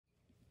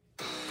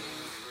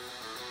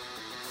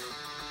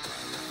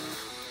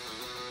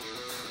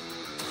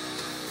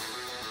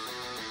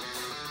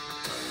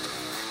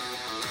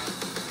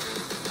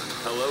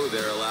Hello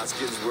there,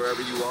 Alaskans, wherever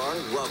you are.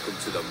 Welcome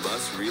to the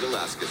Must Read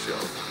Alaska Show.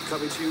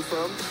 Coming to you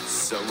from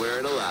somewhere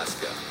in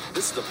Alaska.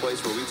 This is the place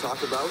where we talk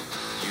about,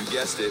 you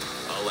guessed it,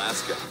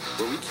 Alaska.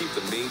 Where we keep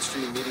the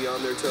mainstream media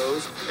on their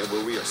toes and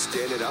where we are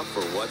standing up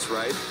for what's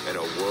right in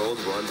a world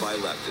run by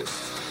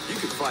leftists.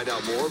 You can find out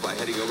more by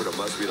heading over to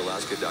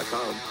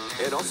mustreadalaska.com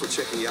and also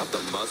checking out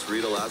the Must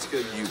Read Alaska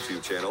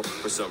YouTube channel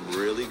for some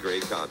really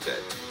great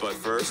content. But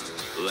first,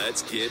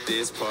 let's get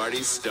this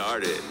party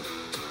started.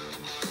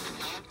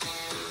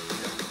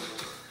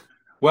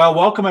 Well,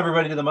 welcome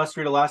everybody to the Must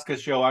Read Alaska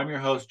Show. I'm your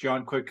host,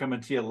 John Quick, coming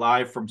to you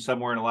live from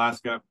somewhere in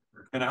Alaska.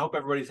 And I hope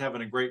everybody's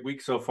having a great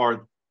week so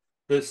far.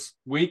 This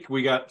week,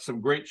 we got some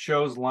great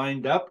shows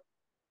lined up.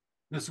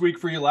 This week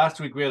for you,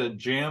 last week, we had a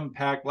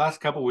jam-packed, last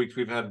couple of weeks,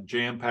 we've had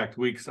jam-packed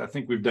weeks. I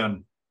think we've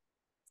done,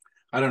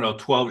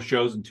 12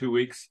 shows in 2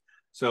 weeks.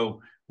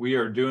 So we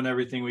are doing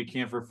everything we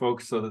can for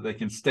folks so that they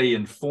can stay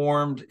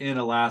informed in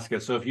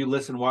Alaska. So if you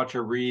listen, watch,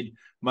 or read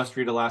Must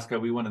Read Alaska,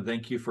 we want to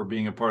thank you for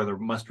being a part of the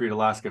Must Read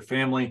Alaska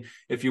family.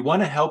 If you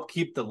want to help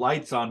keep the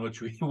lights on,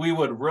 which we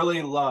would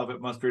really love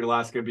at Must Read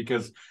Alaska,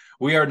 because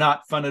we are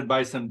not funded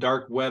by some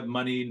dark web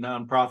money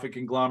nonprofit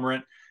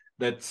conglomerate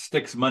that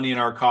sticks money in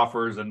our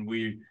coffers, and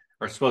we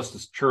are supposed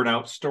to churn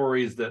out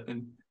stories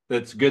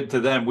that's good to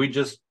them. We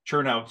just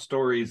churn out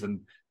stories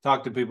and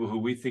talk to people who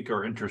we think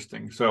are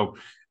interesting. So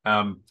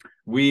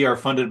we are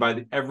funded by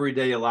the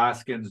everyday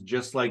Alaskans,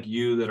 just like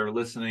you that are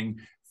listening,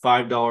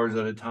 $5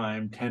 at a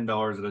time,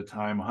 $10 at a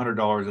time,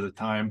 $100 at a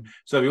time.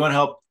 So if you want to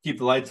help keep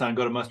the lights on,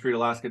 go to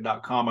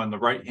mustreadalaska.com. On the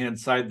right-hand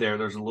side there,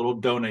 there's a little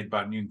donate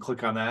button. You can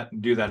click on that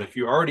and do that. If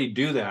you already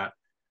do that,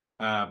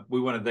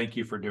 we want to thank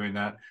you for doing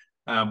that.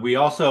 We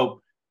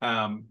also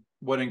want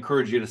to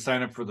encourage you to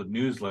sign up for the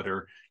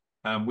newsletter.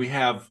 We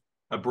have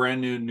a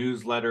brand new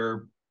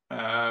newsletter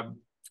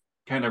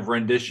kind of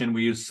rendition.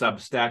 We use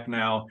Substack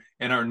now,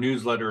 and our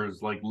newsletter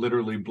is like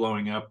literally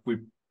blowing up. We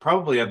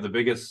probably have the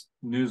biggest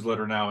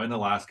newsletter now in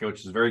Alaska,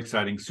 which is very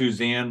exciting.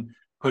 Suzanne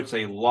puts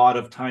a lot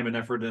of time and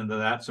effort into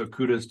that, so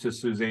kudos to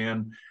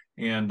Suzanne.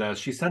 And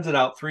she sends it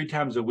out 3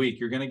 times a week.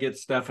 You're going to get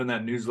stuff in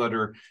that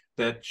newsletter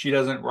that she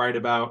doesn't write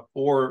about,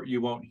 or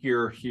you won't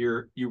hear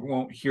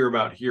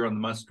about here on the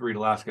Must Read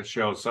Alaska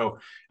show. So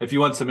if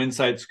you want some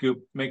inside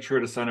scoop, make sure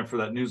to sign up for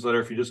that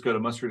newsletter. If you just go to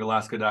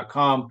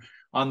mustreadalaska.com,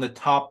 on the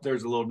top,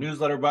 there's a little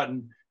newsletter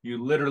button.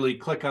 You literally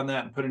click on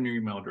that and put in your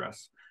email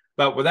address.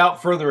 But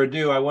without further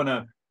ado, I want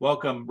to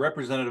welcome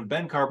Representative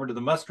Ben Carpenter to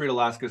the Must Read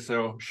Alaska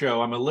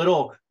show. I'm a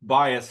little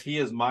biased. He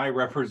is my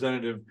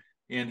representative,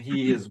 and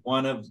he is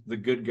one of the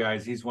good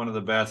guys. He's one of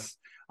the best,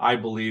 I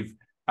believe,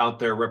 out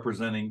there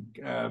representing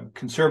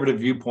conservative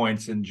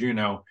viewpoints in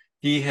Juneau.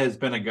 He has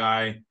been a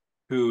guy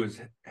who has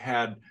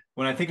had,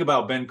 when I think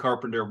about Ben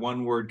Carpenter,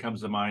 one word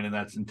comes to mind, and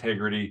that's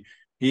integrity.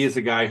 He is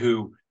a guy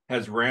who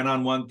has ran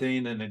on one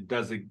thing, and it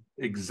does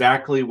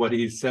exactly what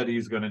he said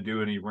he's going to do,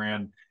 and he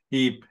ran.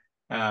 He,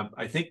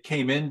 I think,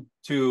 came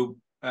into,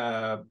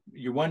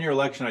 you won your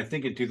election, I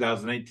think, in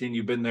 2018.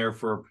 You've been there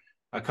for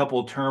a couple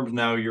of terms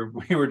now.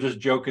 We were just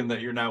joking that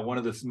you're now one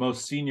of the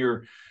most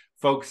senior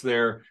folks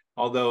there,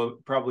 although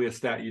probably a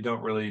stat you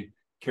don't really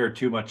care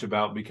too much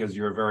about because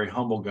you're a very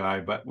humble guy.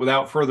 But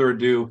without further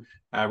ado,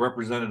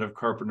 Representative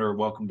Carpenter,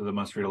 welcome to the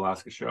Must Read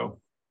Alaska show.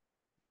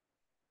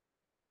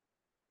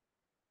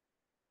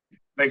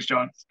 Thanks,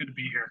 John. It's good to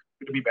be here.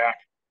 Good to be back.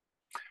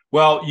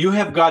 Well, you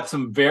have got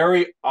some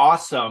very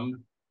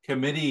awesome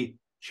committee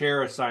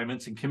chair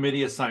assignments and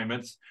committee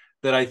assignments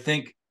that I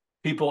think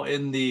people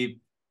in the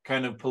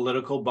kind of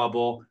political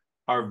bubble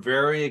are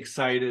very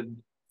excited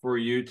for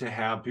you to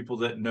have. People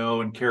that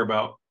know and care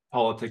about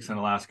politics in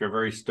Alaska are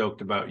very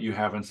stoked about you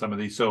having some of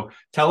these. So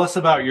tell us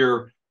about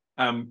your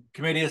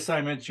committee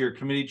assignments, your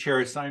committee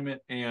chair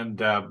assignment, and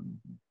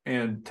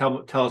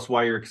tell us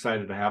why you're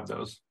excited to have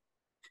those.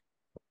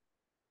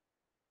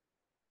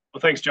 Well,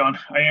 thanks, John.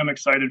 I am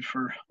excited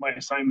for my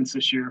assignments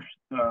this year.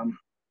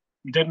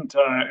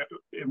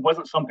 It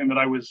wasn't something that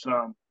I was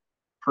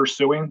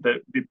pursuing, the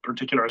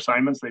particular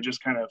assignments. They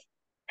just kind of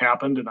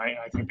happened, and I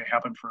think they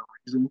happened for a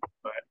reason.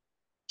 But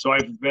so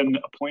I've been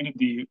appointed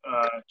the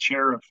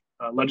chair of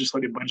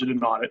Legislative Budget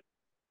and Audit,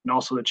 and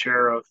also the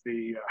chair of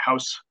the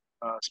House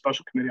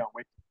Special Committee on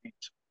Ways and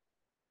Means.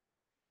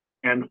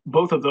 And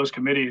both of those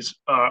committees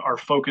are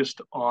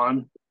focused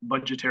on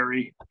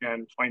budgetary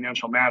and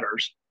financial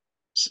matters.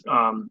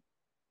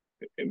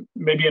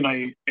 Maybe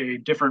in a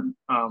different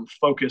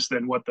focus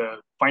than what the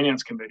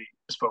Finance Committee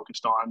is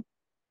focused on,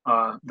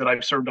 that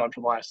I've served on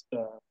for the last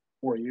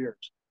 4 years.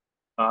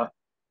 The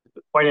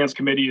Finance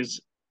Committee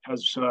has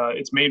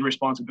its main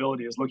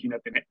responsibility is looking at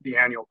the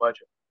annual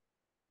budget.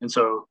 And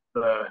so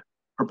the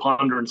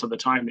preponderance of the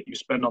time that you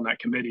spend on that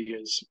committee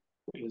is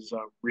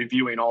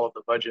reviewing all of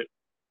the budget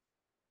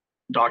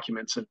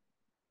documents and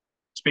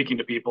speaking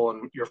to people,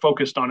 and you're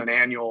focused on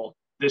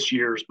this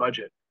year's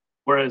budget.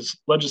 Whereas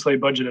Legislative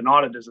Budget and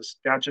Audit is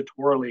a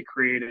statutorily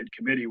created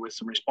committee with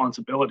some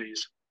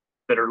responsibilities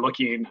that are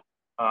looking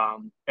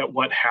at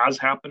what has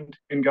happened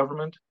in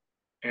government,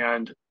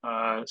 and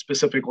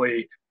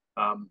specifically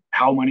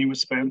how money was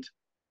spent,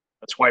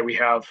 That's why we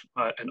have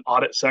an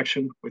audit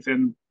section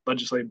within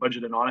legislative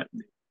budget and audit.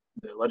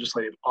 The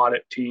legislative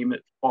audit team,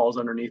 it falls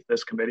underneath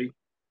this committee.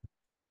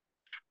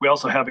 We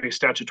also have a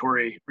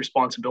statutory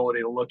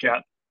responsibility to look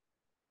at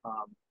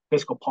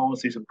fiscal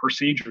policies and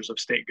procedures of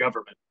state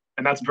government.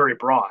 And that's very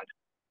broad,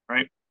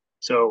 right?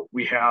 So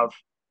we have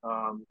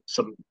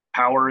some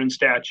power in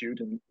statute.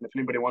 And if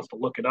anybody wants to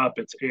look it up,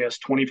 it's AS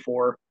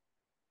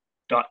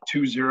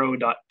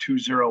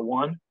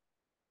 24.20.201.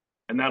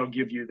 And that'll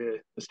give you the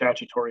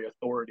statutory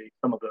authority,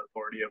 some of the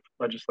authority of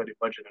legislative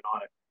budget and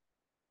audit.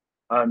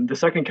 The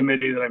second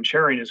committee that I'm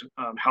chairing is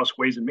House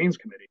Ways and Means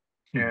Committee.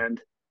 And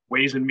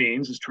Ways and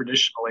Means is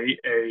traditionally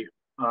a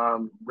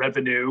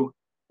revenue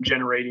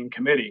generating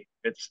committee.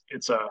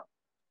 It's a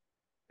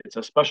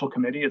special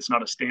committee. It's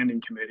not a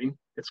standing committee.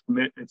 It's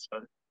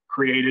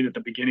created at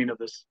the beginning of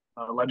this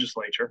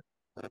legislature.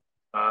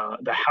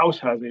 The House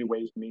has a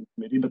Ways and Means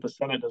Committee, but the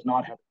Senate does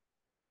not have it.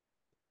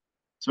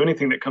 So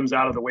anything that comes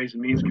out of the Ways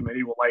and Means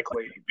Committee will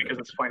likely, because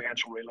it's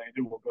financial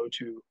related, will go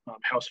to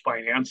House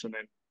Finance, and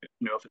then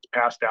if it's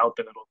passed out,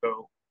 then it'll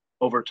go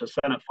over to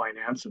Senate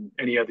Finance and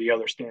any of the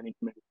other standing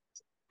committees.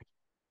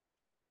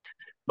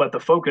 But the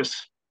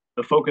focus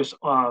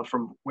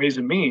from Ways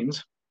and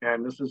Means,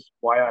 and this is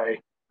why I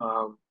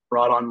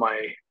brought on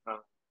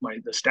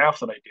the staff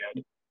that I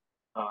did.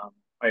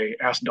 I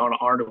asked Donna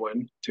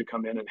Arduin to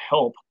come in and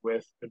help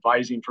with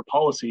advising for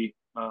policy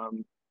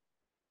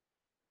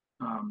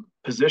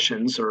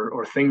positions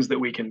or things that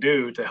we can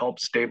do to help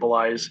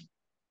stabilize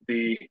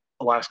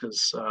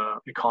Alaska's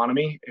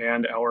economy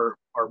and our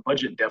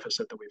budget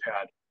deficit that we've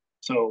had.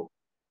 So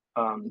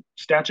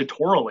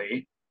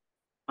statutorily,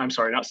 I'm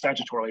sorry, not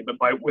statutorily, but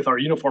with our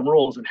uniform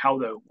rules and how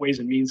the Ways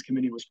and Means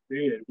Committee was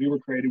created, we were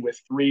created with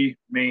three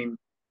main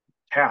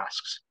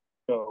tasks.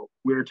 So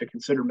we were to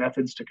consider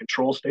methods to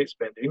control state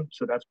spending.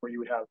 So that's where you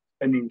would have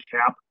spending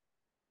cap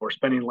or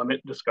spending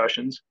limit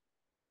discussions.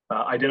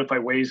 Identify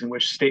ways in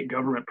which state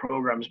government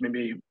programs may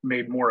be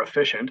made more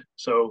efficient.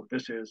 So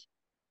this is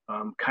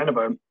kind of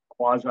a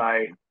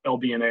quasi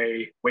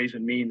LB&A Ways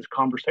and Means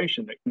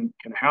conversation that can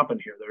happen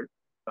here. There's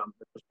a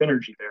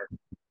synergy there.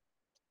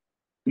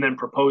 And then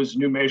propose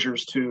new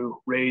measures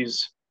to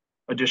raise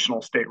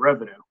additional state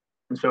revenue.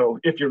 And so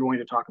if you're going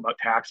to talk about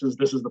taxes,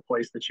 this is the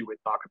place that you would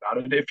talk about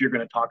it. If you're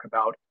going to talk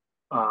about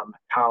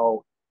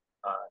how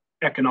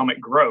economic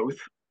growth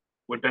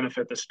would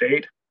benefit the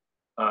state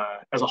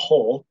as a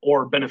whole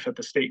or benefit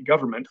the state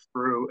government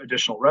through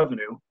additional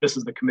revenue, this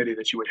is the committee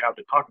that you would have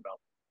to talk about.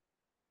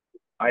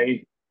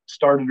 I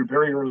started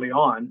very early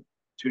on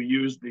to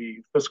use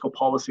the Fiscal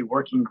Policy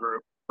Working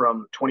Group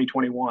from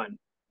 2021,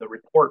 the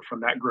report from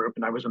that group,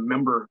 and I was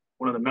one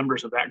of the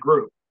members of that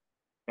group.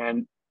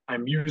 And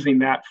I'm using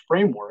that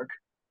framework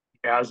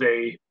as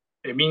a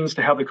means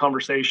to have the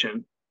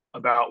conversation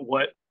about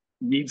what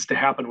needs to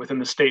happen within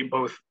the state,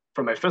 both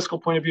from a fiscal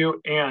point of view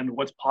and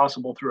what's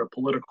possible through a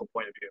political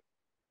point of view.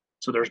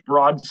 So there's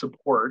broad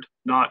support,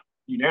 not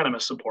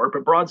unanimous support,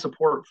 but broad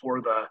support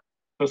for the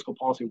Fiscal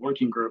Policy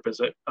Working Group as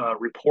a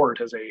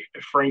report, as a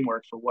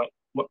framework for what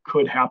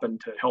could happen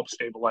to help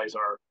stabilize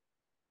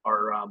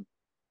our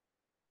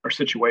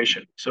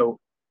situation. So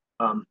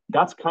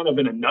that's kind of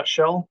in a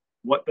nutshell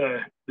what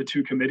the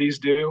two committees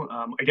do.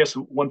 I guess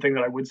one thing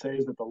that I would say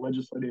is that the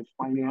Legislative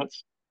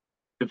Finance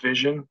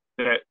Division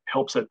that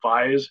helps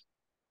advise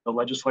the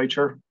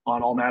legislature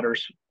on all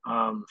matters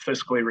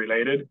fiscally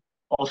related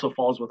also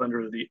falls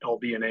under the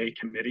LB&A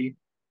committee.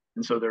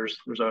 And so there's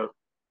a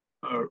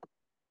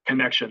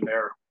connection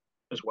there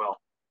as well.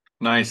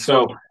 Nice.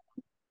 So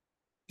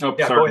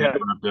yeah, sorry.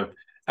 go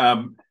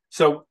ahead.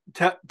 So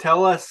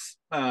tell us,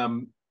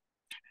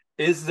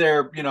 is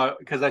there,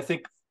 because I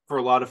think for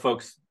a lot of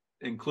folks,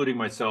 including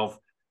myself,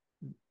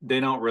 they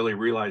don't really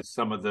realize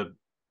some of the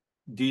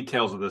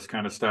details of this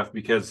kind of stuff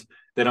because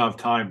they don't have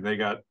time. They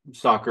got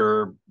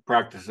soccer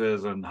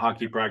practices and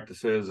hockey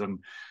practices and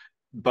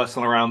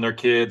bustling around their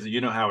kids.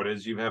 You know how it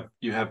is. You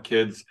have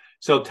kids.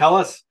 So tell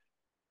us,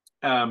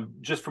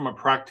 just from a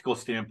practical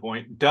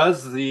standpoint,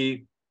 does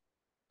do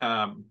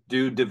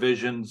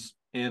divisions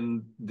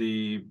in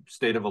the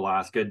state of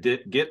Alaska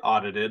get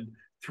audited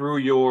through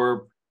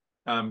your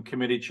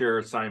committee chair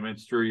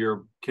assignments, through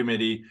your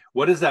committee?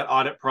 What does that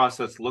audit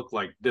process look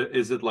like?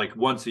 Is it like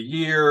once a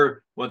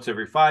year, once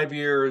every 5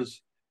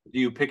 years? Do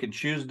you pick and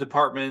choose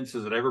departments?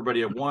 Is it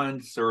everybody at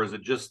once, or is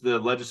it just the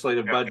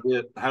legislative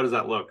budget? How does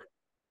that look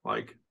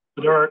like?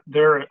 There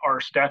are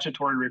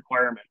statutory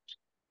requirements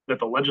that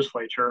the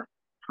legislature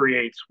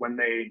creates when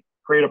they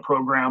create a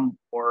program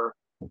or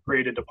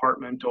create a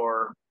department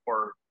or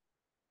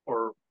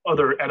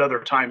at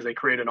other times they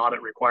create an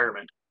audit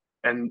requirement.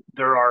 And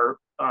there are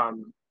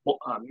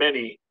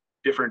many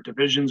different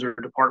divisions or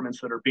departments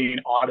that are being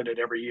audited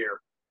every year.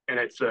 And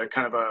it's a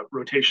kind of a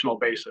rotational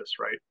basis,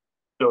 right?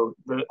 So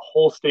the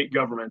whole state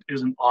government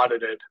isn't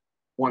audited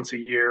once a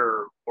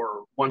year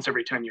or once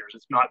every 10 years.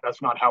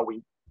 That's not how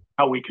we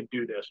could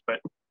do this, but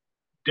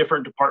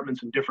different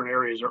departments in different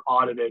areas are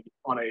audited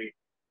on a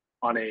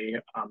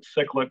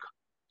cyclic,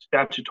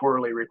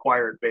 statutorily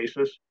required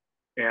basis.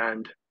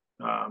 And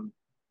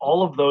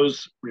all of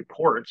those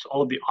reports,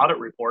 all of the audit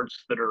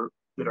reports that are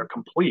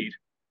complete,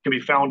 can be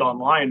found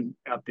online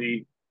at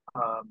the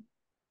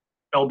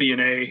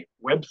LBNA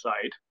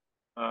website,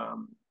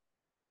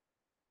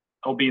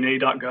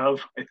 lbna.gov.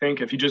 I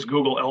think if you just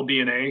Google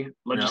LBNA,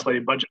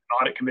 Legislative Budget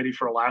and Audit Committee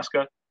for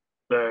Alaska,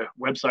 the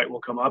website will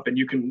come up, and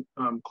you can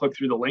click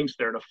through the links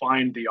there to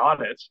find the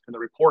audits and the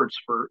reports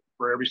for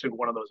every single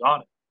one of those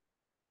audits.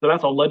 So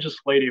that's a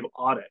legislative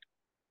audit,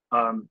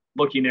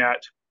 looking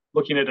at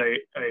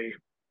a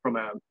from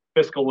a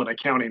fiscal and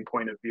accounting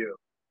point of view,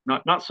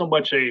 not so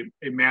much a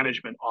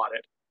management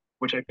audit,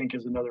 which I think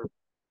is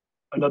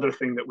another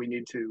thing that we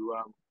need to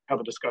have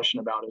a discussion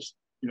about. Is,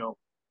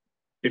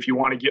 if you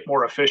want to get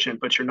more efficient,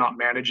 but you're not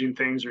managing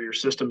things, or your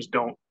systems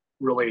don't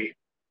really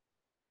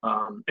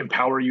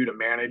empower you to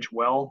manage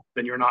well,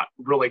 then you're not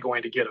really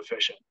going to get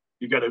efficient.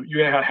 You gotta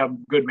have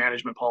good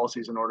management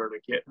policies in order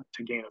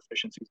to gain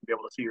efficiency, to be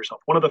able to see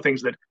yourself. One of the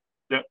things that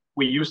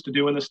we used to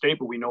do in the state,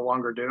 but we no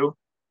longer do,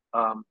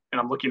 and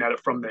I'm looking at it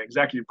from the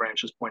executive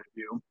branch's point of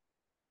view,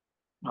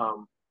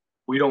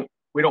 we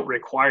don't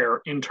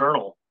require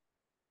internal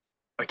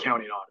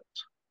accounting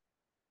audits,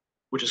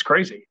 which is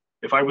crazy.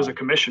 If I was a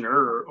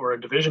commissioner or a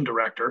division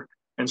director,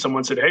 and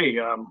someone said, "Hey,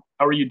 how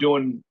are you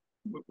doing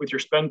with your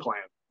spend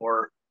plan?"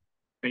 or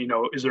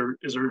is there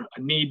a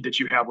need that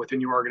you have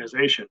within your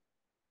organization,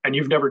 and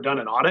you've never done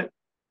an audit,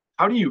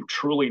 how do you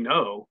truly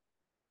know,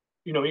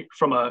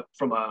 from a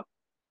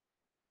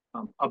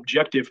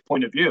objective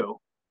point of view,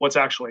 what's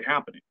actually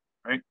happening,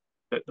 right?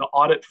 The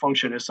audit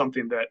function is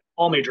something that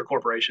all major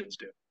corporations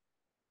do.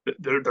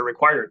 They're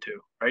required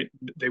to, right?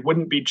 They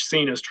wouldn't be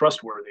seen as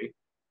trustworthy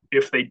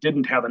if they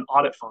didn't have an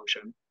audit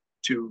function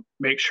to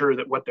make sure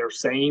that what they're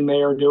saying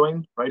they are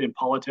doing, right, in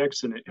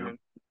politics and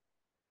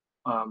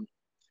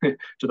to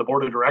the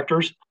board of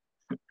directors,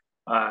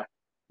 the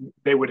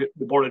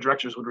board of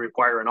directors would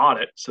require an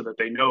audit so that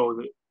they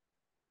know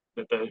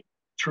that the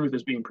truth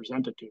is being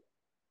presented to them.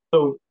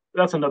 So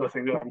that's another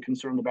thing that I'm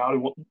concerned about,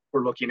 and what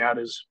we're looking at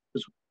is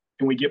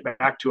can we get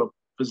back to a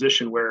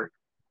position where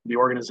the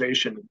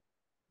organization,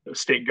 the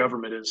state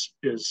government,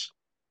 is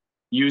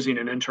using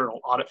an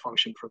internal audit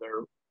function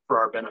for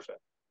our benefit.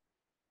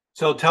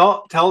 So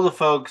tell the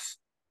folks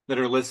that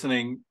are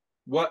listening,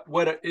 what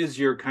is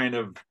your kind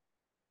of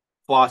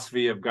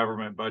philosophy of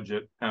government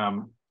budget?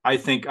 I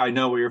think I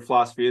know what your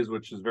philosophy is,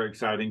 which is very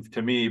exciting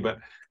to me, but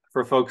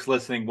for folks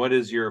listening, what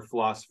is your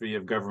philosophy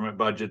of government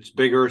budgets?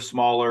 Bigger,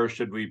 smaller?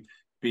 Should we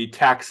be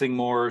taxing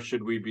more?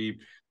 Should we be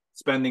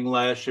spending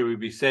less? Should we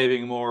be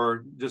saving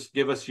more? Just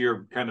give us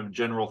your kind of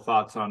general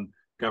thoughts on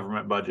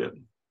government budget.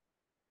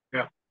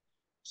 Yeah.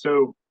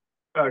 So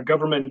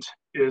government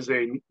is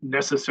a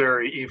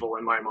necessary evil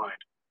in my mind,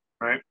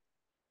 right?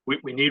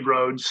 We need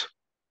roads.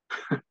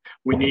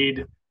 We need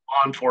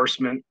law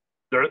enforcement.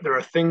 There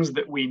are things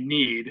that we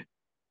need,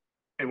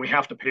 and we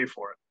have to pay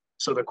for it.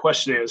 So the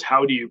question is,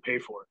 how do you pay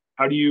for it?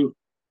 How do you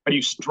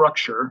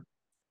structure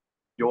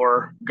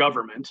your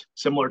government,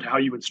 similar to how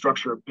you would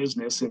structure a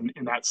business in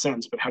that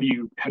sense? But how do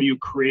you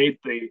create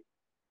the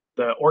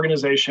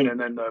organization and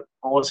then the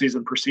policies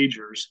and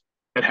procedures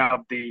that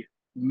have the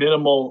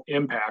minimal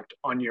impact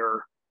on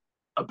your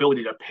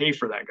ability to pay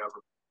for that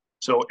government?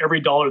 So every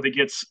dollar that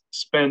gets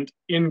spent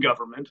in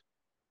government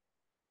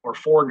or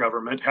for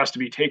government has to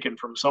be taken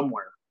from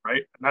somewhere,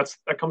 right? And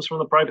that comes from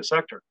the private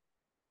sector.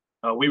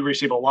 We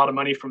receive a lot of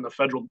money from the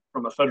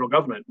federal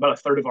government. About a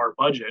third of our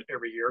budget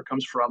every year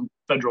comes from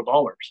federal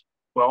dollars.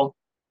 Well,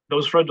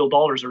 those federal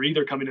dollars are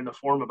either coming in the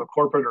form of a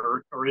corporate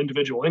or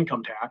individual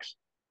income tax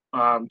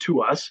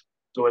to us.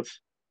 So it's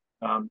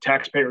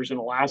taxpayers in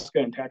Alaska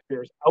and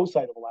taxpayers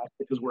outside of Alaska,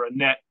 because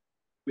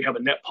we have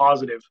a net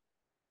positive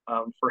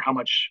for how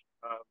much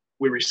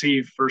we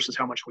receive versus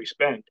how much we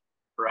spend,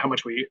 or how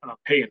much we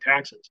pay in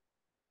taxes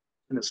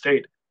in the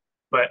state.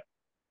 But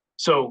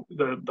so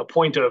the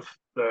point of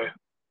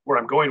where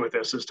I'm going with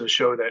this is to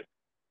show that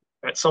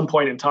at some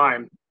point in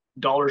time,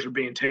 dollars are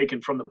being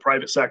taken from the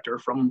private sector,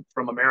 from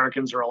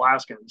Americans or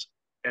Alaskans,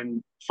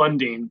 and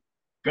funding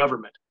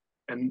government.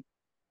 And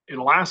in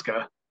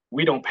Alaska,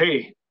 we don't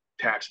pay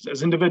taxes.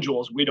 As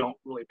individuals, we don't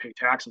really pay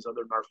taxes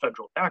other than our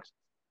federal taxes.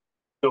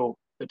 So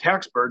the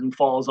tax burden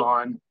falls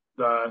on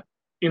the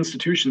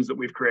institutions that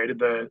we've created,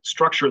 the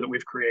structure that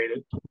we've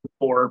created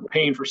for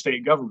paying for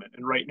state government.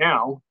 And right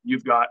now,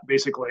 you've got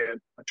basically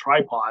a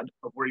tripod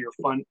of where your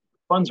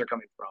funds are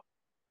coming from.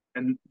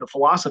 And the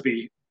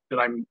philosophy that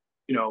I'm,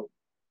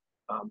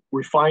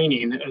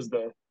 refining as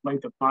the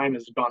length of time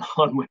has gone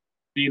on with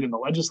being in the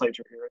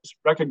legislature here, is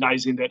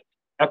recognizing that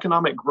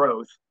economic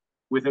growth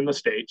within the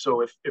state,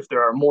 so if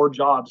there are more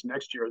jobs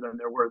next year than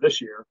there were this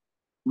year,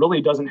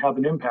 really doesn't have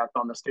an impact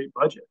on the state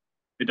budget.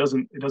 It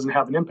doesn't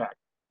have an impact.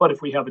 But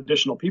if we have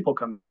additional people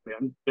come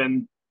in,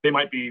 then they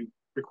might be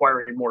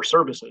requiring more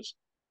services,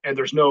 and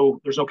there's no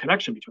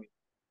connection between them,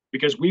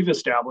 because we've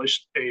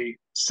established a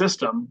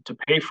system to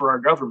pay for our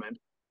government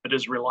that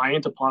is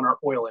reliant upon our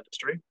oil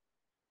industry.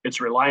 It's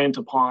reliant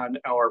upon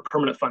our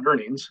permanent fund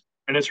earnings,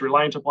 and it's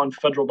reliant upon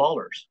federal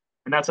dollars.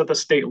 And that's at the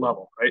state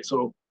level, right?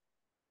 So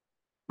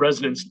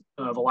residents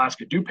of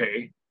Alaska do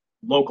pay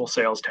local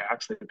sales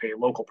tax, they pay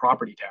local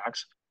property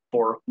tax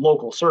for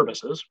local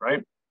services,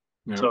 right?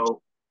 Yep.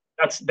 So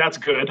that's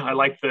good. I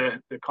like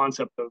the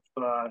concept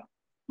of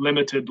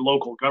limited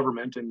local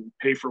government and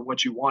pay for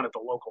what you want at the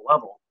local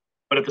level.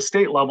 But at the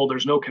state level,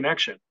 there's no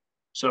connection.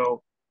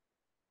 So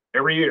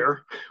every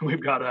year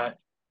we've got a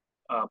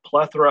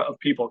plethora of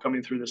people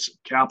coming through this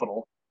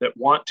Capitol that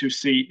want to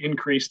see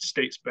increased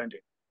state spending.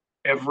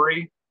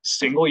 Every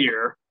single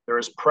year, there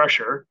is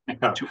pressure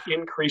to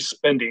increase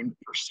spending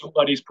for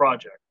somebody's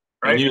project,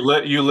 right? And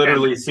you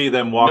literally see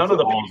them walk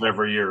the halls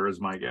every year, is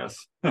my guess.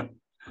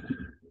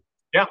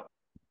 Yeah,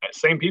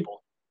 same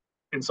people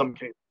in some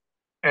cases,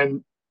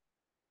 and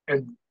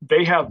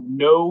they have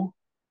no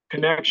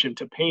connection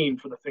to paying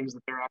for the things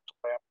that they're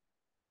actually after.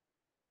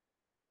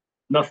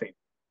 Nothing.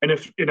 And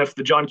if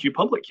the John Q.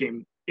 Public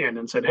came in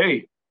and said,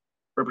 "Hey,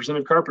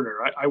 Representative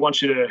Carpenter, I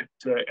want you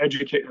to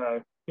educate,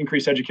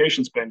 increase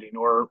education spending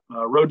or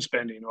road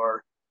spending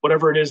or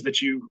whatever it is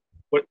that you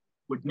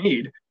would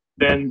need,"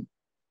 then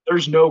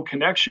there's no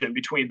connection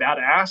between that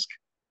ask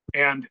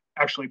and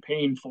actually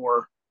paying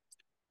for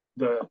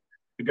the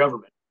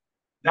government.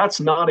 That's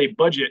not a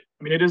budget.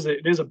 I mean, it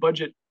is a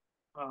budget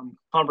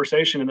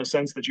conversation in the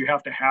sense that you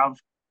have to have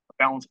a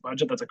balanced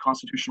budget. That's a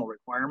constitutional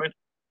requirement,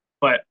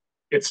 but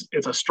it's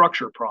a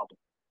structure problem.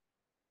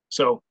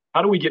 So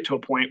how do we get to a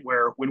point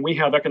where when we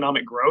have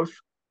economic growth,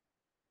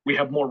 we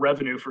have more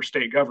revenue for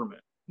state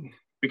government?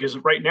 Because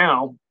right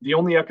now, the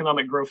only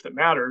economic growth that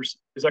matters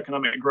is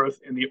economic growth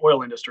in the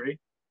oil industry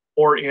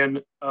or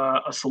in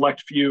a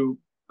select few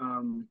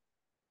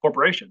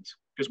corporations,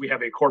 because we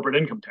have a corporate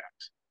income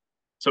tax.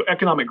 So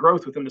economic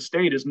growth within the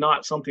state is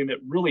not something that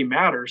really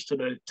matters to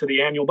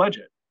the annual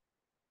budget.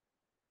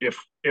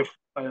 If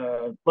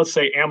let's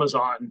say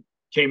Amazon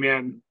came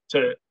in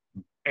to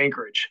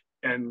Anchorage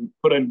and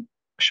put a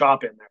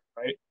shop in there,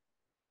 right?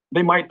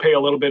 They might pay a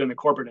little bit in the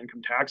corporate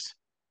income tax,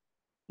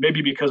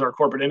 maybe because our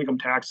corporate income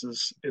tax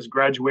is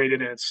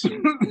graduated and it's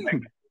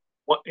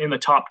in the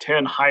top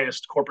 10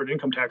 highest corporate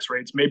income tax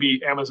rates.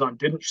 Maybe Amazon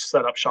didn't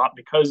set up shop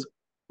because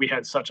we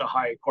had such a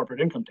high corporate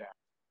income tax.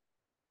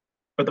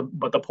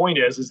 But the point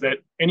is that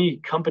any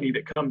company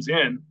that comes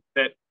in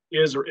that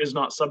is or is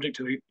not subject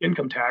to the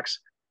income tax,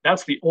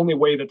 that's the only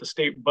way that the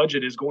state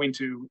budget is going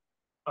to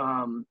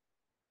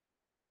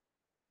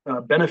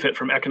benefit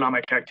from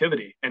economic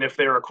activity. And if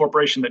they're a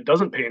corporation that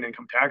doesn't pay an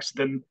income tax,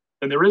 then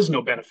there is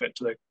no benefit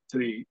to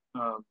the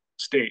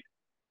state.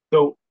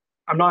 So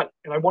I'm not,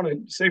 and I want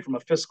to say from a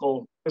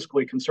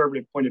fiscally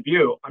conservative point of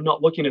view, I'm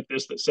not looking at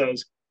this that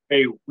says,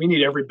 hey, we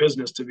need every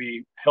business to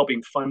be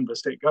helping fund the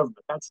state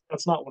government.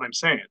 That's not what I'm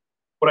saying.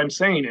 What I'm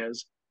saying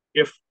is,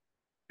 if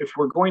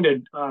we're going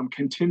to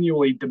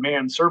continually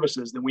demand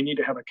services, then we need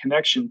to have a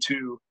connection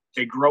to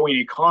a growing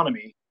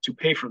economy to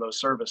pay for those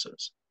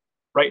services.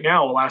 Right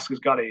now, Alaska's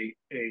got a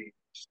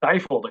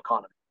stifled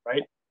economy,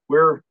 right?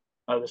 We're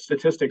the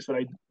statistics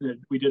that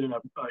we did in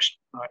a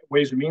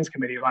Ways and Means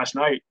Committee last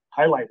night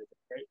highlighted it,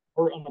 right?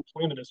 Our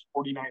unemployment is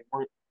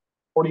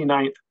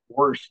 49th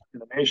worst in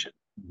the nation.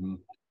 Mm-hmm.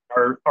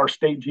 Our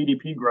state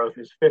GDP growth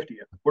is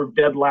 50th. We're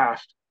dead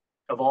last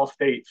of all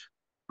states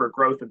for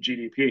growth of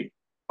GDP.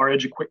 Our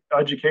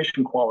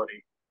education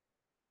quality,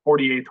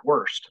 48th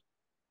worst.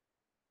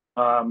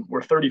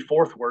 We're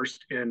 34th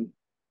worst in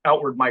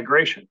outward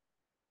migration.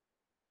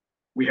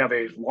 We have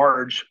a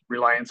large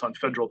reliance on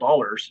federal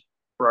dollars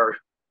for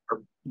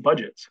our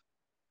budgets.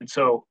 And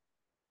so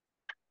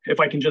if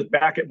I can just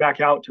back it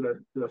back out to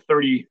the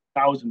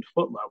 30,000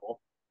 foot level,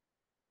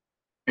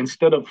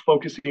 instead of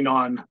focusing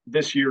on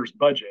this year's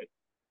budget,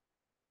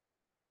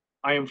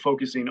 I am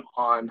focusing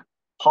on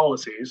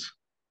policies,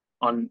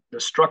 on the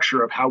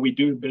structure of how we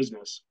do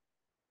business,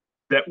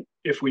 that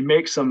if we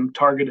make some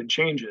targeted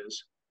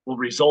changes will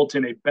result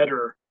in a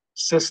better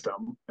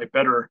system, a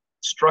better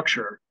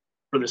structure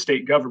for the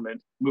state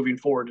government moving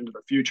forward into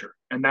the future.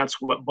 And that's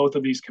what both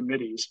of these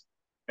committees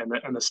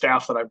and the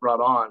staff that I brought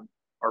on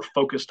are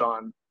focused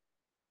on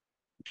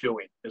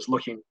doing, is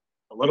looking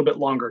a little bit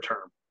longer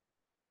term.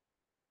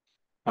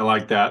 I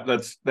like that.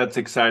 That's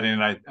exciting.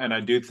 And I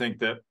do think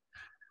that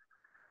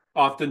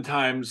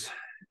oftentimes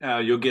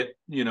you'll get,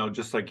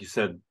 just like you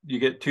said, you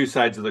get two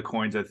sides of the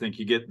coins. I think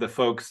you get the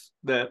folks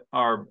that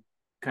are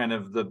kind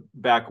of the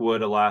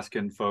backwood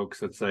Alaskan folks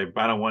that say,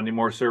 I don't want any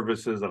more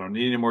services. I don't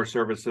need any more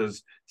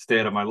services. Stay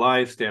out of my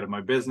life, stay out of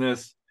my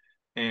business.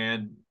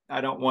 And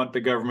I don't want the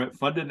government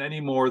funded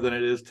any more than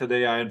it is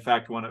today. I, in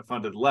fact, want it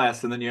funded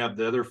less. And then you have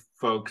the other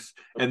folks,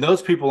 and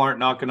those people aren't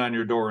knocking on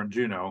your door in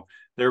Juneau.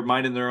 They're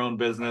minding their own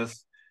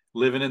business,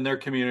 living in their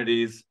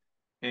communities,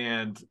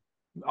 and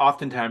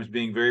oftentimes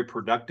being very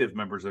productive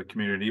members of the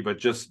community, but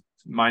just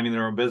minding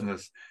their own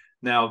business.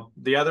 Now,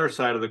 the other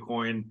side of the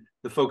coin,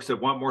 the folks that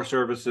want more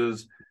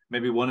services,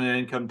 maybe want an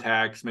income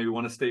tax, maybe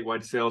want a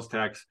statewide sales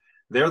tax,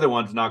 they're the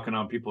ones knocking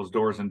on people's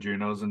doors in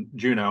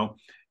Juneau.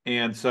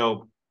 And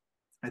so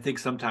I think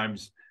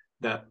sometimes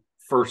that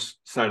first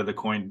side of the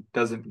coin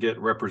doesn't get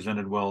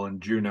represented well in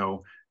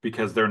Juneau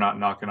because they're not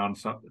knocking on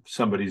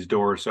somebody's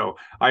door. So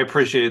I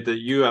appreciate that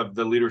you have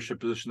the leadership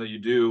position that you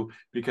do,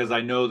 because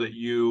I know that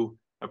you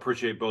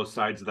appreciate both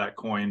sides of that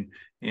coin,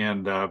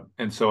 and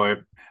so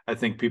I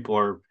think people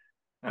are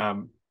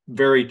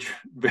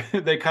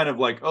they kind of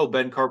like, oh,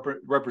 Ben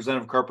Carpenter,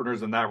 Representative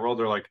Carpenter's in that role.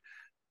 They're like,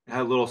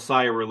 had a little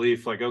sigh of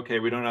relief, like, okay,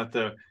 we don't have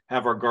to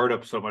have our guard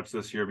up so much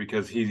this year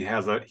because he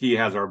has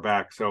our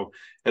back. So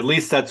at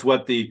least that's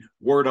what the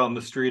word on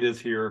the street is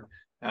here,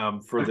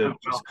 for the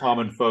just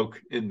common folk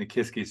in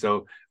Nikiski.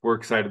 So we're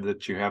excited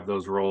that you have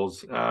those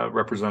roles,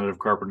 Representative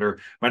Carpenter.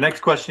 My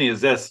next question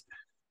is this.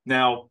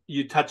 Now,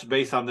 you touched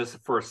base on this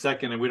for a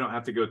second, and we don't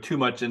have to go too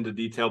much into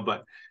detail,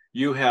 but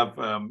you have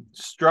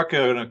struck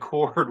an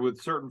accord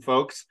with certain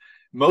folks,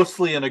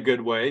 mostly in a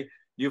good way.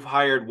 You've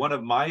hired one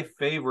of my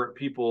favorite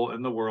people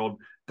in the world,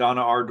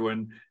 Donna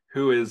Arduin,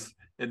 who is,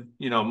 in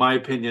my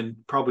opinion,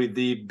 probably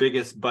the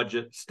biggest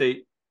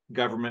state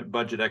government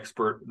budget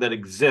expert that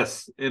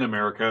exists in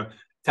America.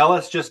 Tell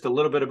us just a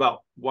little bit about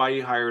why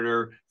you hired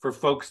her, for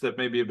folks that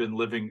maybe have been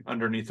living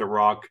underneath a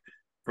rock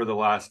for the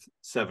last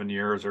 7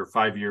 years or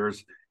 5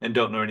 years and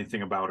don't know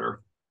anything about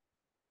her.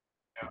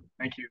 Yeah,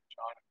 thank you,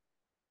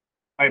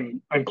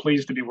 John. I'm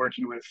pleased to be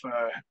working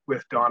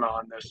with Donna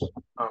on this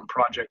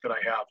project that I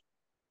have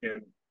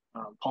in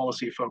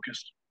policy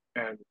focused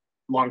and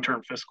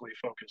long-term fiscally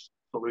focused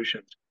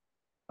solutions.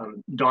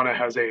 Donna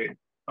has a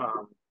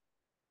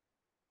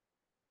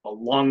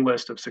long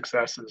list of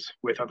successes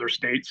with other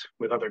states,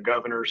 with other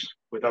governors,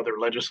 with other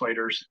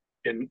legislators,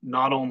 in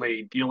not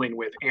only dealing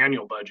with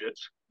annual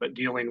budgets, but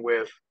dealing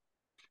with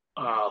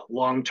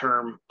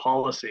long-term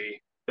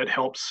policy that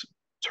helps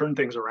turn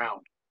things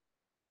around.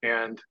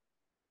 And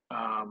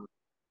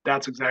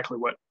that's exactly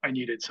what I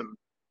needed some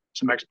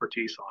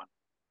expertise on.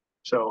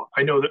 So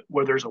I know that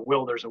where there's a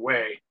will, there's a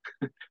way,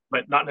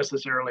 but not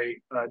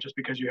necessarily just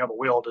because you have a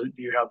will, do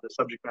you have the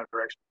subject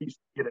matter expertise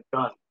to get it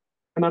done.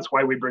 And that's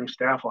why we bring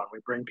staff on. We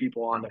bring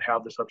people on that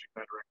have the subject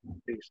matter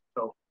expertise.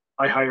 So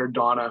I hired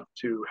Donna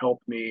to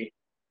help me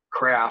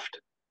craft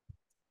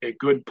a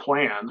good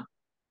plan,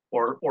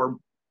 or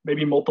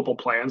maybe multiple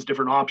plans,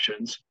 different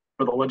options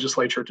for the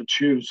legislature to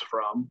choose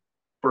from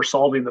for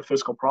solving the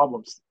fiscal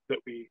problems that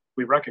we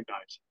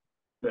recognize,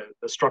 the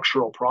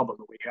structural problem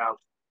that we have,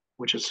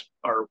 which is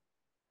our,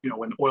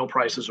 when oil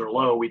prices are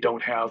low, we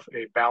don't have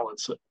a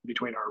balance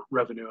between our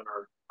revenue and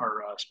our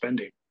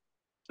spending.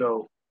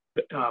 So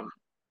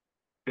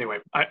anyway,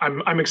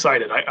 I'm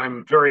excited.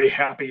 I'm very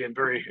happy and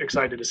very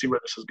excited to see where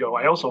this is go.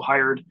 I also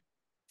hired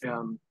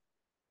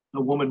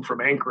a woman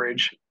from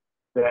Anchorage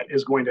that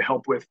is going to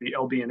help with the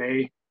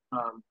LB&A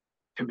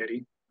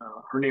committee.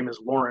 Her name is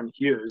Lauren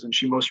Hughes, and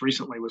she most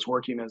recently was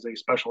working as a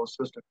special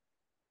assistant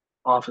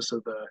office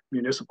of the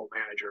municipal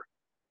manager.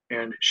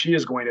 And she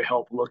is going to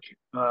help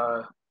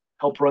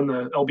run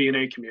the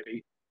LB&A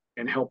committee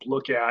and help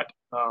look at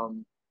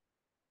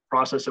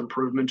process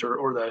improvement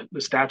or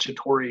the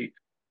statutory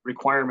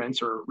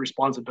requirements or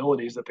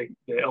responsibilities that the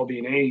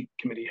LB&A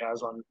committee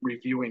has on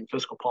reviewing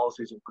fiscal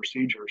policies and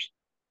procedures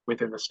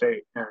within the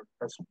state. And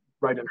that's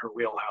right in her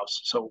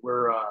wheelhouse. So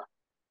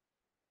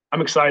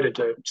I'm excited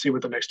to see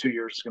what the next 2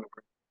 years is going to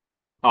bring.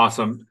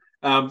 Awesome.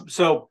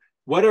 So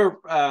what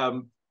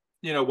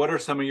are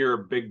some of your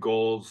big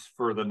goals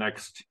for the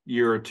next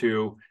year or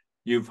two?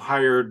 You've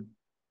hired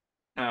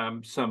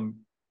some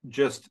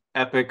just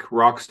epic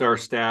rock star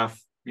staff.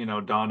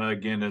 Donna,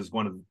 again, is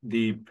one of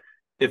the,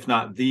 if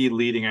not the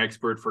leading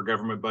expert for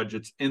government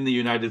budgets in the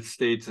United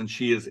States, and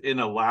she is in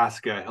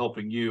Alaska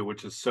helping you,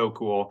 which is so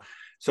cool.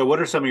 So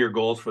what are some of your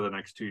goals for the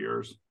next 2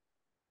 years?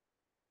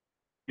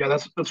 Yeah,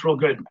 that's real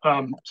good.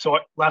 So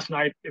last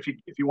night, if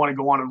you want to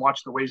go on and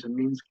watch the Ways and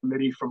Means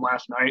Committee from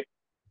last night,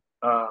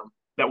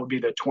 that would be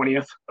the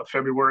 20th of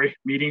February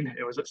meeting.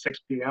 It was at 6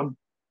 p.m.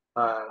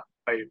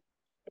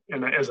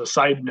 And as a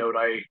side note,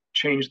 I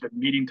changed the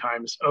meeting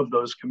times of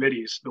those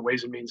committees, the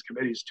Ways and Means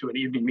committees, to an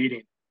evening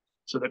meeting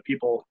so that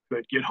people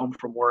could get home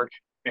from work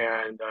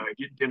and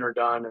get dinner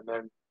done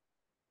and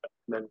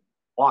then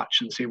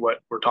watch and see what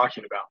we're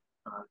talking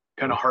about.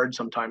 Kind of hard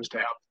sometimes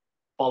to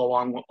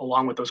follow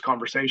along with those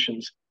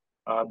conversations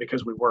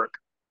because we work.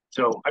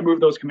 So I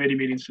moved those committee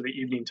meetings to the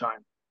evening time.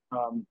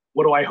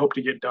 What do I hope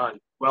to get done?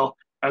 Well,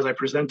 as I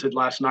presented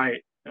last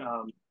night,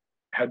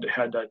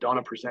 had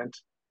Donna present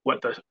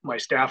what my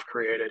staff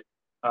created.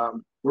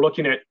 We're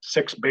looking at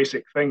 6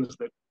 basic things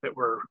that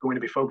we're going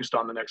to be focused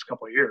on the next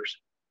couple of years.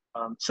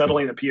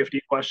 Settling the PFD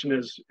question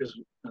is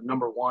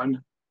number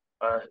 1.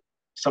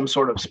 Some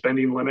sort of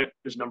spending limit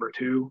is number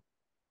 2.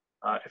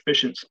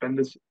 Efficient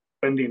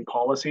spending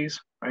policies,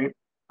 right?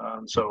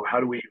 So how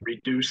do we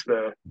reduce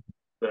the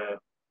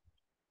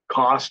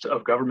cost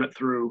of government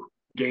through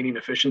gaining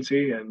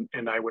efficiency?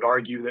 And I would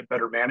argue that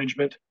better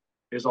management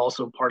is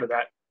also part of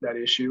that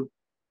issue.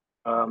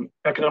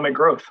 Economic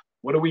growth.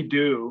 What do we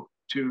do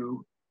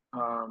to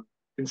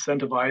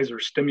incentivize or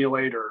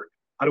stimulate, or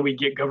how do we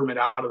get government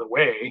out of the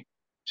way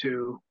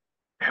to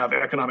have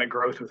economic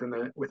growth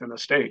within the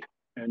state?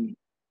 And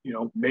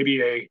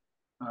maybe a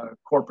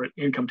corporate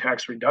income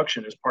tax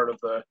reduction is part of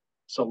the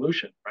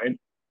solution, right?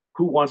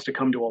 Who wants to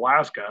come to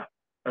Alaska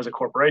as a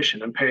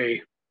corporation and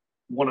pay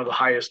one of the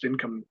highest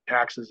income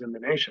taxes in the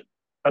nation?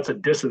 that's a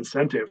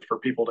disincentive for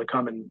people to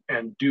come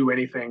and do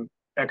anything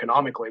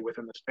economically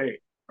within the state,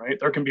 right?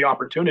 There can be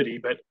opportunity,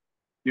 but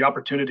the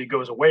opportunity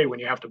goes away when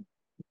you have to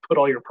put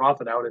all your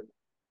profit out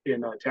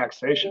in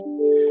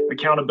taxation.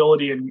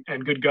 Accountability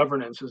and good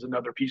governance is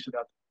another piece of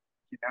that,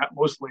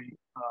 mostly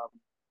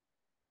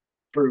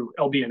through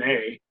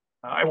LB&A.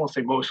 I won't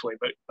say mostly,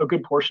 but a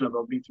good portion of it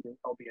will be through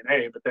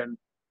LB&A. But then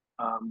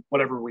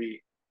whatever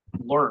we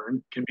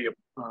learn can be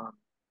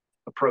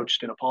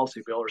approached in a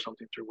policy bill or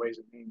something through Ways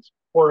and Means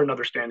or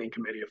another standing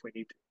committee if we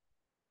need to.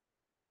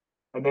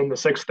 And then the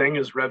sixth thing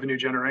is revenue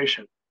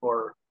generation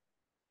for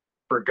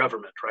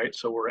government, right?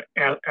 So we're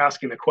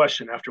asking the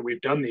question after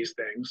we've done these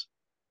things,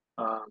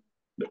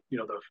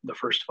 the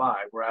first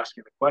five, we're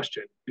asking the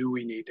question, do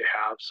we need to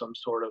have some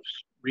sort of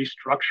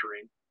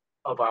restructuring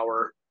of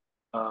our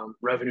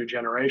revenue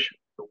generation?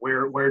 So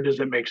where does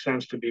it make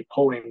sense to be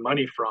pulling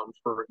money from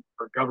for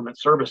government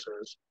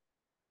services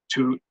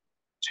to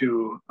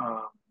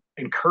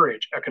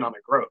encourage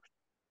economic growth?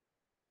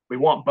 We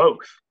want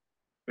both.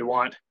 We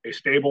want a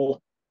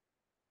stable,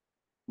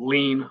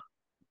 lean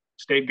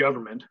state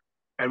government,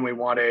 and we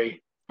want a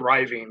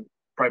thriving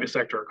private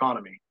sector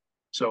economy.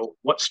 So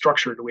what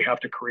structure do we have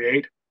to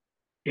create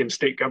in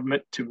state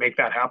government to make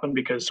that happen?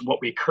 Because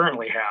what we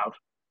currently have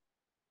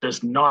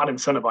does not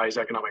incentivize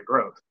economic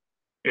growth.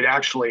 It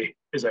actually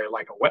is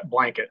like a wet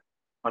blanket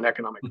on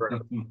economic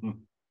growth.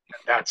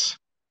 That's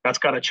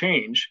got to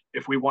change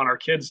if we want our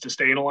kids to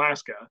stay in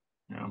Alaska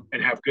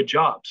and have good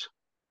jobs.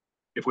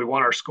 If we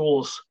want our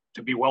schools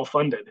to be well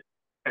funded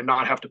and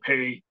not have to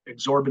pay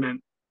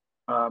exorbitant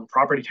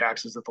property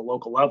taxes at the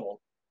local level,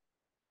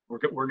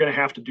 we're going to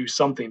have to do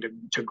something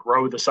to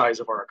grow the size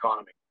of our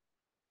economy.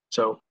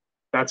 So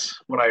that's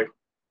what I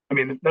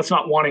mean, that's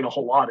not wanting a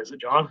whole lot, is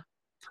it, John?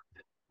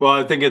 Well,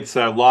 I think it's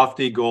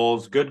lofty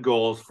goals, good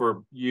goals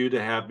for you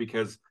to have,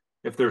 because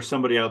if there's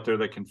somebody out there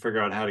that can figure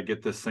out how to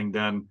get this thing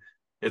done,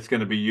 it's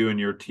going to be you and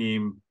your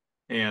team.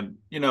 And,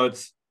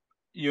 it's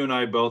you and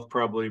I both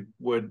probably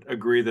would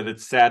agree that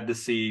it's sad to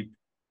see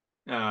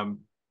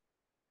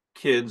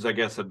kids, I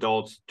guess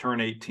adults, turn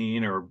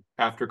 18 or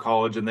after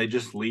college and they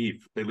just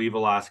leave. They leave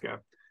Alaska.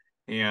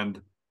 And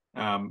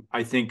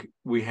I think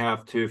we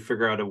have to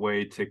figure out a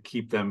way to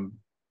keep them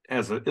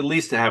at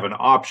least to have an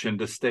option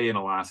to stay in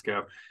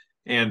Alaska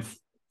and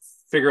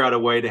figure out a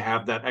way to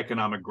have that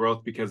economic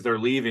growth, because they're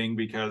leaving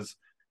because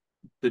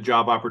the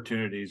job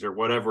opportunities or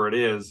whatever it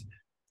is.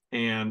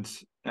 And,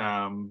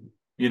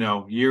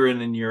 year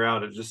in and year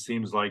out, it just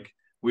seems like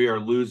we are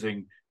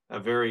losing a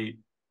very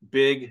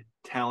big,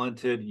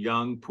 talented,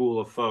 young pool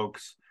of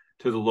folks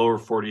to the lower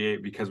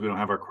 48 because we don't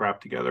have our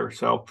crap together.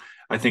 So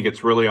I think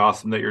it's really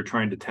awesome that you're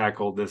trying to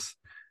tackle this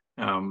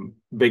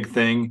big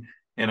thing.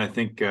 And I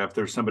think if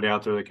there's somebody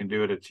out there that can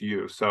do it, it's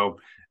you. So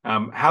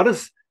how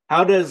does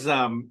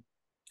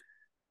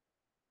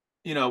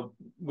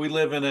we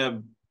live in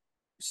a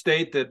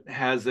state that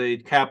has a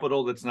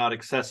capital that's not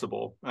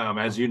accessible.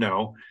 As you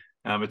know,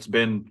 it's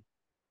been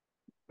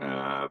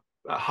a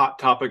hot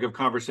topic of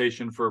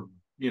conversation for,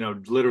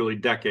 literally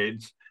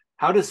decades.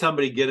 How does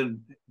somebody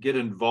get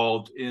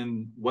involved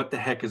in what the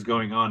heck is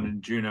going on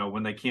in Juneau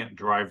when they can't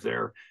drive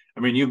there? I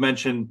mean, you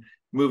mentioned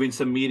moving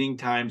some meeting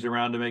times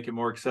around to make it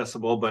more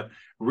accessible, but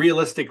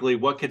realistically,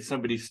 what could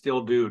somebody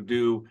still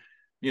do?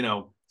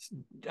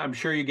 I'm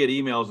sure you get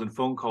emails and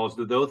phone calls.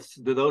 Do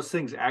those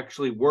things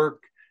actually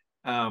work?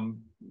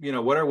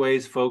 What are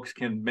ways folks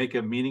can make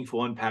a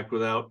meaningful impact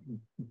without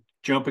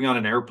jumping on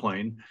an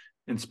airplane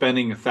and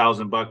spending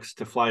 $1,000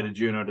 to fly to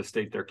Juneau to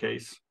state their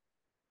case?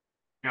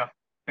 Yeah,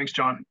 thanks,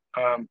 John.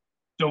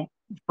 So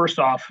first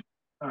off,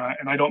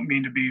 and I don't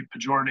mean to be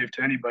pejorative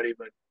to anybody,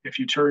 but if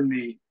you turn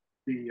the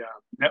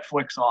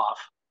Netflix off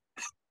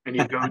and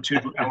you go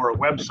to our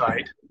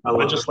website,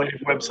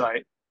 legislative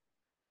website,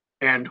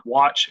 and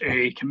watch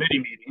a committee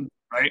meeting,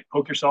 right?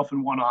 Poke yourself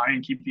in one eye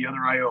and keep the other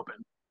eye open.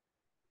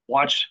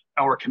 Watch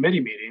our committee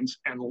meetings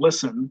and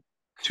listen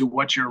to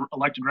what your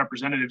elected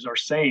representatives are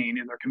saying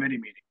in their committee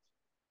meetings.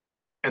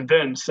 And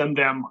then send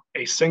them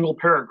a single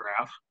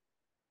paragraph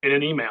in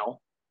an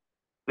email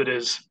that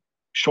is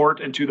short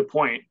and to the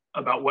point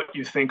about what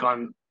you think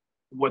on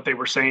what they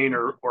were saying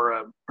or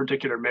a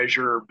particular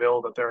measure or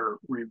bill that they're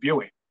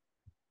reviewing.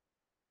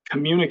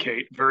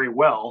 Communicate very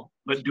well,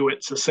 but do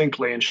it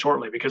succinctly and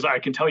shortly, because I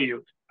can tell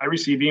you, I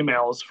receive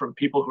emails from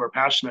people who are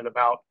passionate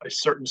about a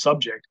certain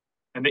subject,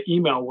 and the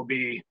email will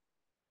be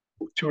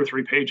 2 or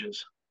 3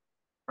 pages,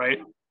 right?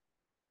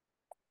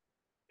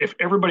 If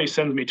everybody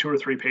sends me 2 or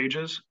 3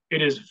 pages,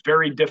 it is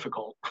very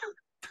difficult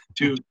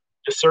to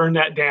discern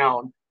that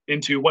down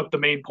into what the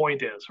main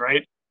point is,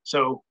 right?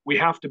 So we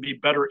have to be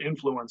better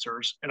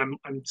influencers. And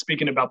I'm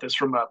speaking about this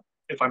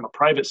if I'm a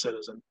private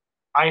citizen,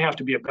 I have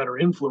to be a better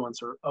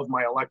influencer of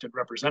my elected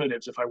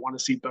representatives if I want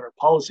to see better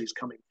policies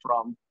coming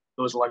from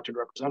those elected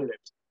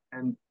representatives.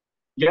 And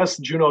yes,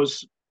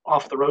 Juneau's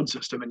off the road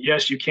system. And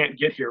yes, you can't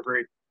get here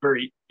very,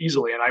 very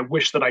easily. And I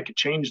wish that I could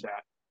change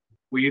that.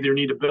 We either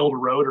need to build a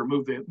road or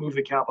move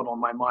the capital, in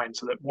my mind,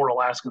 so that more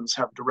Alaskans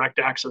have direct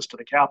access to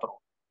the capital.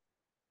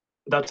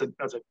 That's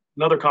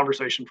another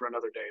conversation for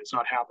another day. It's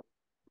not happening.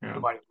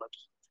 divided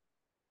legislature.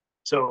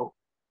 So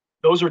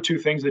those are two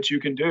things that you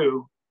can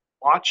do.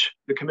 Watch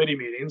the committee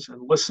meetings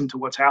and listen to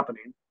what's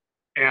happening,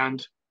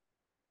 and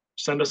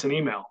send us an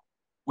email.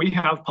 We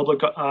have public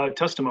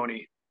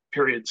testimony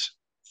periods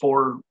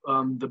for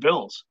the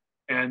bills.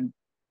 And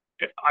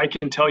I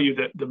can tell you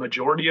that the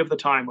majority of the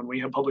time when we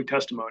have public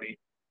testimony,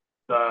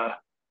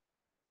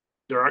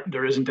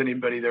 there isn't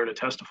anybody there to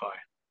testify.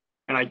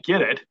 And I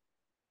get it,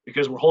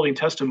 because we're holding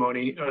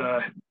testimony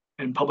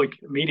in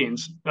public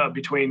meetings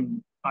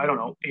between, 8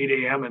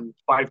 a.m. and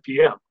 5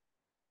 p.m.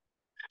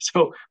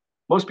 So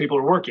most people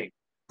are working.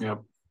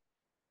 Yep.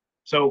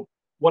 So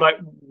what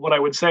I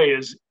would say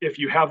is, if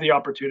you have the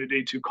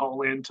opportunity to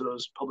call in to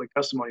those public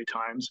testimony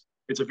times,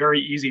 it's a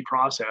very easy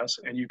process,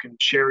 and you can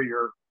share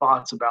your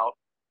thoughts about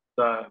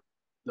the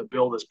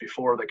bill that's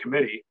before the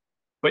committee.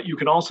 But you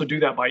can also do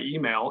that by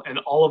email, and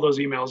all of those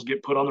emails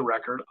get put on the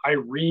record. I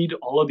read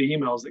all of the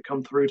emails that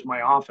come through to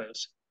my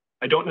office.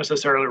 I don't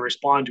necessarily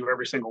respond to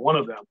every single one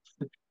of them,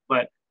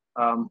 but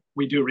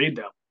we do read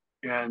them.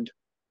 And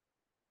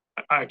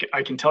I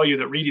can tell you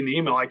that reading the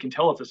email, I can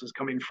tell if this is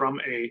coming from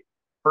a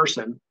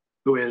person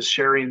who is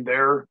sharing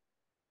their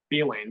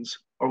feelings,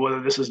 or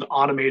whether this is an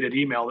automated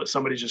email that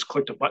somebody just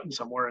clicked a button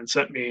somewhere and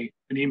sent me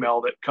an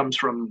email that comes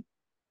from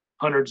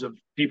hundreds of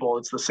people.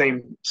 It's the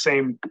same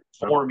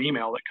form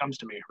email that comes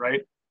to me,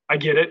 right? I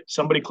get it.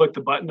 Somebody clicked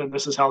the button and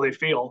this is how they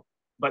feel.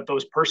 But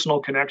those personal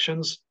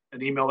connections,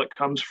 an email that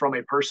comes from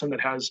a person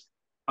that has,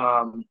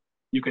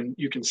 you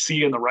can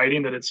see in the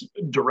writing that it's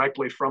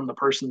directly from the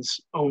person's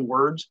own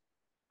words,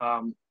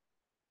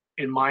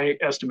 in my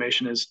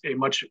estimation, is a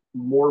much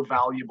more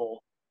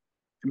valuable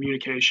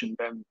communication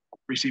than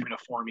receiving a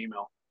form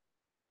email.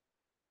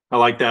 I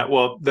like that.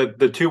 Well,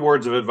 the two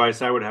words of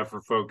advice I would have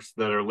for folks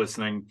that are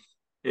listening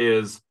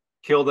is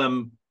kill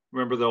them.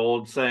 Remember the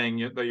old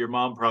saying that your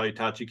mom probably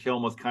taught you, kill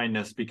them with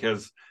kindness,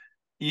 because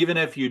even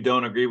if you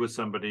don't agree with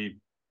somebody,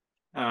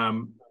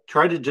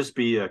 try to just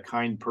be a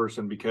kind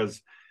person,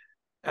 because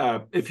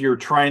if you're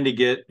trying to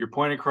get your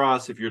point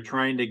across, if you're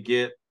trying to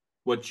get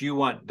what you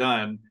want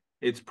done,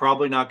 it's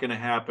probably not going to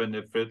happen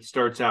if it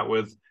starts out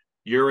with,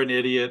 you're an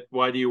idiot,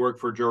 why do you work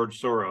for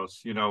George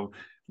Soros?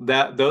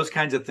 That those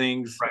kinds of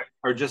things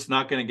are just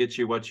not going to get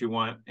you what you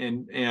want.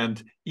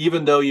 And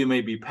even though you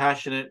may be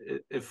passionate,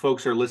 if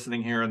folks are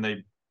listening here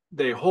and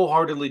they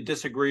wholeheartedly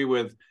disagree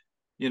with,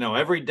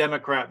 every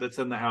Democrat that's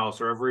in the House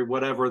or every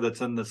whatever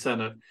that's in the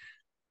Senate,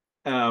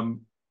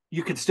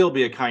 you can still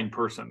be a kind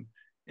person.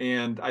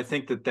 And I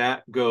think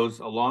that goes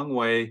a long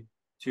way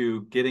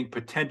to getting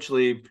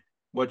potentially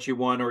what you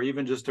want, or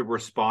even just a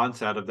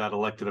response out of that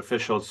elected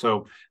official.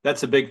 So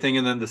that's a big thing.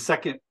 And then the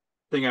second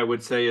thing I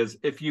would say is,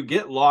 if you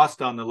get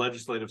lost on the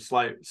legislative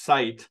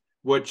site,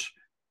 which,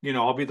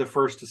 I'll be the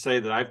first to say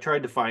that I've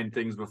tried to find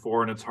things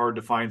before and it's hard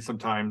to find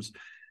sometimes,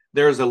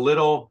 there's a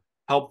little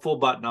helpful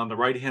button on the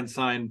right-hand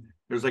side.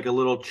 There's like a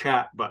little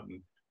chat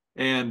button.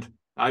 And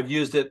I've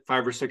used it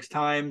 5 or 6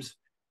 times.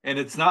 And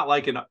it's not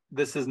like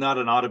this is not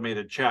an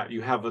automated chat.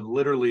 You have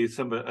literally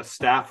a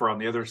staffer on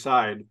the other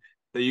side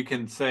that you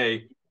can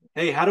say,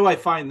 hey, how do I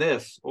find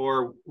this?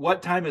 Or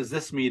what time is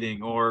this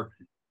meeting? Or,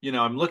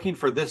 I'm looking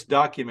for this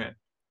document.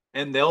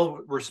 And they'll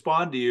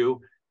respond to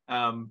you.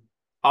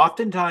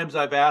 Oftentimes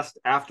I've asked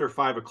after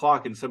 5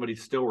 o'clock and somebody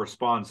still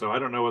responds. So I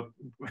don't know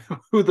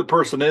who the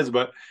person is,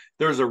 but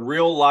there's a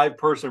real live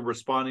person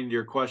responding to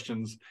your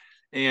questions.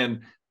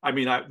 And I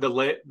mean,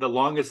 the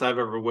longest I've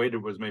ever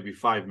waited was maybe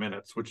 5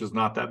 minutes, which is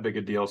not that big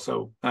a deal.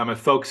 So if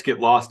folks get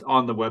lost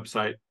on the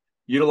website,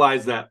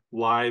 utilize that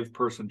live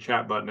person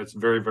chat button. It's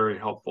very, very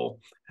helpful.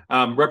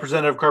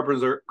 Representative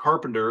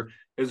Carpenter,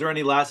 is there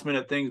any last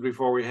minute things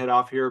before we head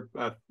off here?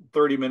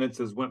 30 minutes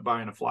has went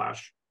by in a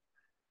flash.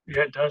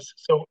 Yeah, it does.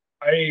 So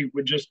I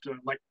would just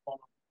like to follow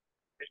up.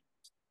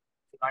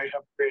 I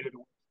have created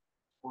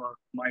for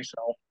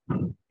myself.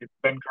 It's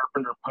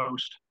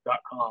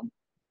bencarpenterpost.com.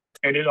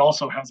 And it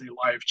also has a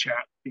live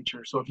chat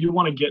feature. So if you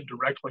want to get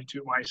directly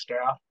to my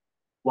staff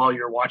while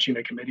you're watching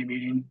a committee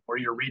meeting, or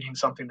you're reading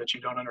something that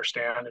you don't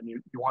understand and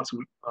you want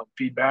some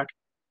feedback,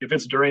 if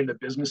it's during the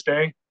business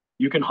day,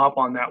 you can hop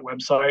on that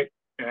website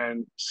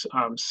and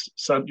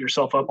set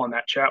yourself up on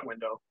that chat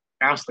window,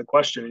 ask the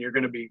question, and you're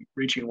going to be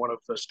reaching one of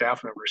the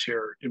staff members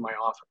here in my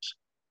office.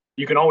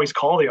 You can always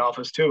call the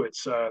office too.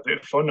 It's the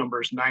phone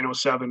number is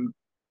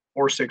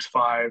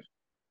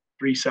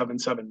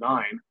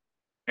 907-465-3779,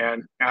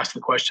 and ask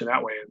the question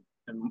that way.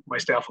 And my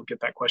staff will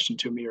get that question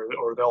to me,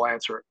 or they'll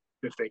answer it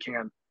if they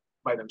can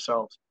by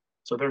themselves.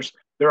 So there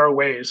are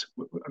ways.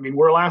 I mean,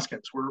 we're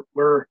Alaskans.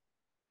 We're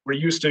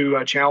used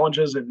to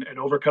challenges and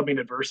overcoming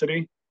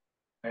adversity,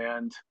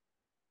 and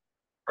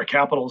our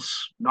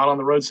capital's not on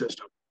the road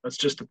system. That's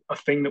just a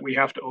thing that we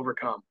have to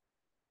overcome,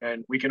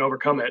 and we can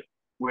overcome it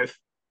with.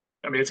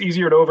 I mean, it's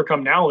easier to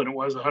overcome now than it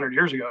was 100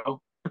 years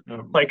ago.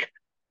 Like,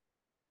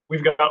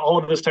 we've got all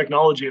of this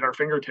technology at our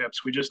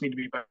fingertips. We just need to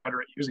be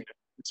better at using it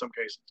in some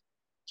cases.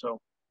 So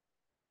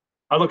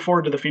I look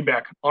forward to the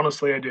feedback.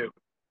 Honestly, I do.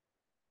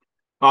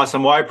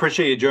 Awesome. Well, I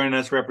appreciate you joining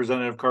us,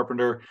 Representative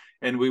Carpenter,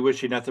 and we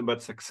wish you nothing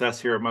but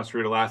success here at Must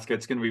Read Alaska.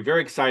 It's going to be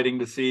very exciting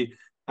to see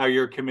how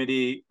your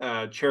committee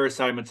chair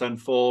assignments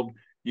unfold.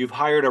 You've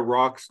hired a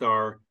rock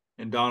star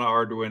in Donna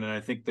Arduin, and I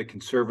think the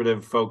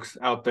conservative folks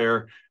out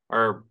there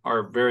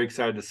are very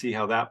excited to see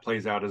how that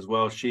plays out as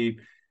well. She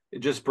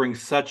just brings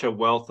such a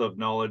wealth of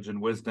knowledge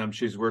and wisdom.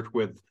 She's worked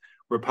with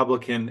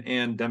Republican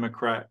and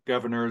Democrat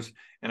governors,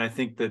 and I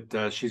think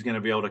that she's going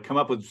to be able to come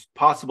up with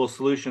possible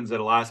solutions that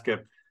Alaska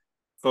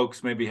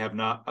folks maybe have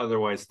not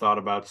otherwise thought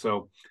about.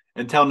 So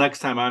until next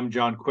time, I'm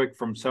John Quick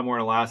from Somewhere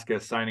in Alaska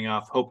signing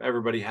off. Hope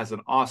everybody has an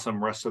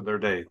awesome rest of their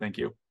day. Thank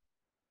you.